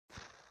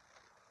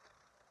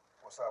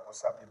What's up?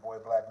 What's up? Your boy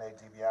Black Nate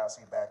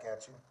DiBiase back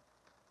at you.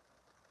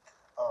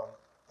 Um,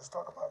 let's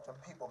talk about them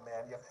people,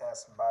 man. You ever had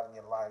somebody in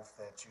your life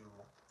that you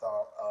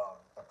thought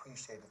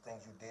appreciated the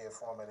things you did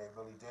for them and they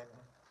really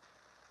didn't?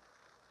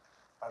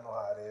 I know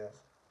how it is.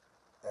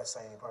 That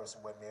same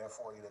person wasn't there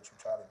for you that you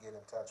try to get in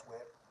touch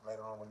with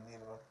later on when you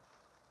needed them.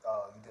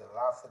 You did a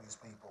lot for these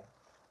people.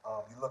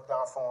 You looked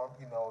out for them.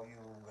 You know, you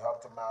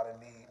helped them out in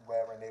need,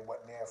 wherever, and they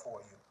wasn't there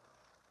for you.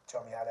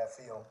 Tell me how that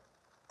feel.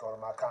 Go to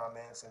my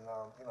comments and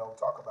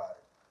talk about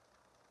it.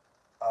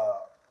 Uh,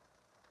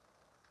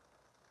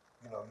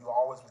 you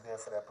always was there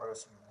for that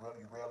person.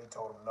 You rarely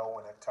told them no,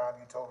 and at the time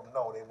you told them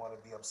no, they want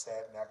to be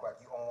upset and act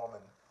like you owe them,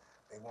 and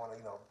they want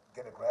to,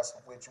 get aggressive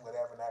with you,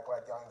 whatever, and act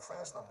like y'all ain't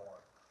friends no more.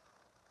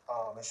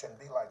 It shouldn't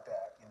be like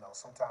that.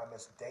 Sometimes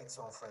it's dates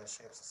on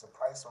friendships, it's a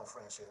price on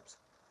friendships.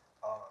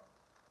 Um,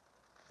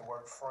 the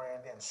word friend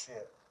and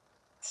ship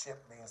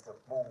means to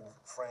move.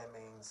 Friend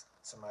means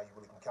somebody you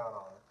really can count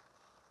on.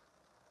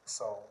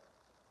 So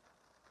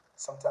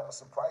sometimes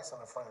it's a price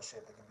on a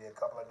friendship. It can be a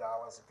couple of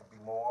dollars, it can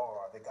be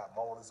more, or they got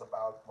motives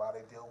about why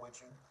they deal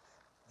with you.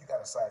 You got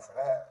to cipher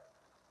that.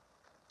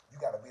 You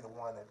got to be the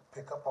one to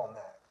pick up on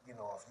that.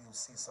 If you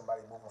see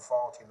somebody moving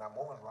faulty and not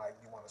moving right,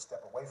 you want to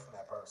step away from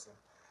that person.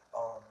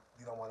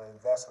 You don't want to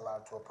invest a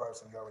lot to a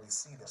person you already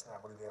see that's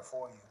not really there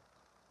for you.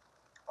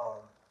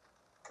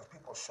 Because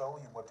people show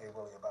you what they're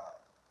really about.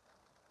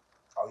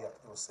 All you have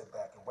to do is sit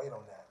back and wait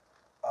on that.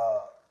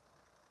 Uh,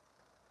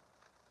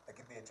 it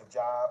could be at your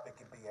job, it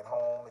could be at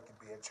home, it could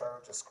be at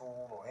church, or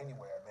school, or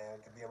anywhere, man.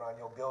 It could be around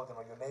your building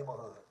or your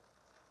neighborhood.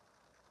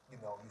 You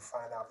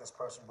find out this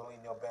person really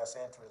in your best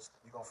interest.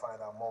 You're gonna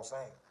find out most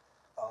ain't.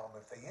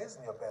 If they is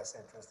in your best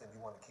interest, then you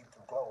want to keep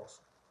them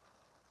close.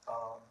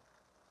 Um,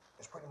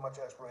 it's pretty much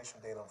an expiration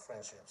date on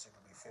friendships. It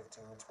could be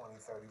 15, 20,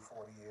 30,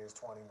 40 years,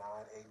 29,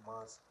 8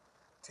 months,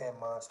 10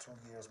 months, 2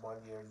 years,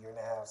 1 year, year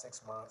and a half,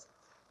 6 months.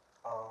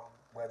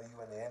 Whether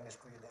you're in the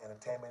industry, the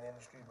entertainment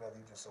industry, whether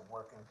you're just a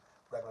working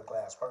regular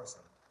class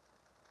person,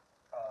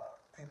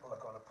 people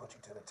are going to put you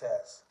to the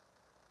test.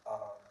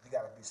 You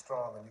got to be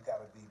strong and you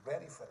got to be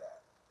ready for that.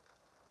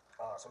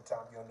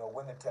 Sometimes you don't know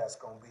when the test's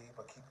gonna be,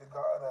 but keep your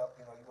guard up.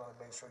 You want to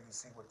make sure you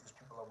see what these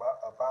people are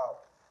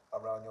about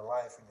around your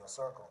life and your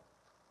circle.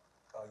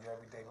 Your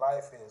everyday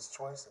life is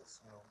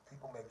choices.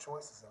 People make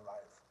choices in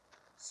life.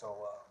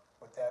 So,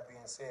 with that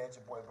being said,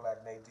 your boy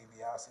Black Nate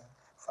DiBiase,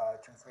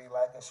 523,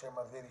 like and share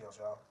my videos,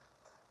 y'all.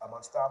 I'm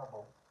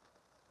unstoppable.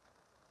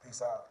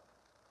 Peace out.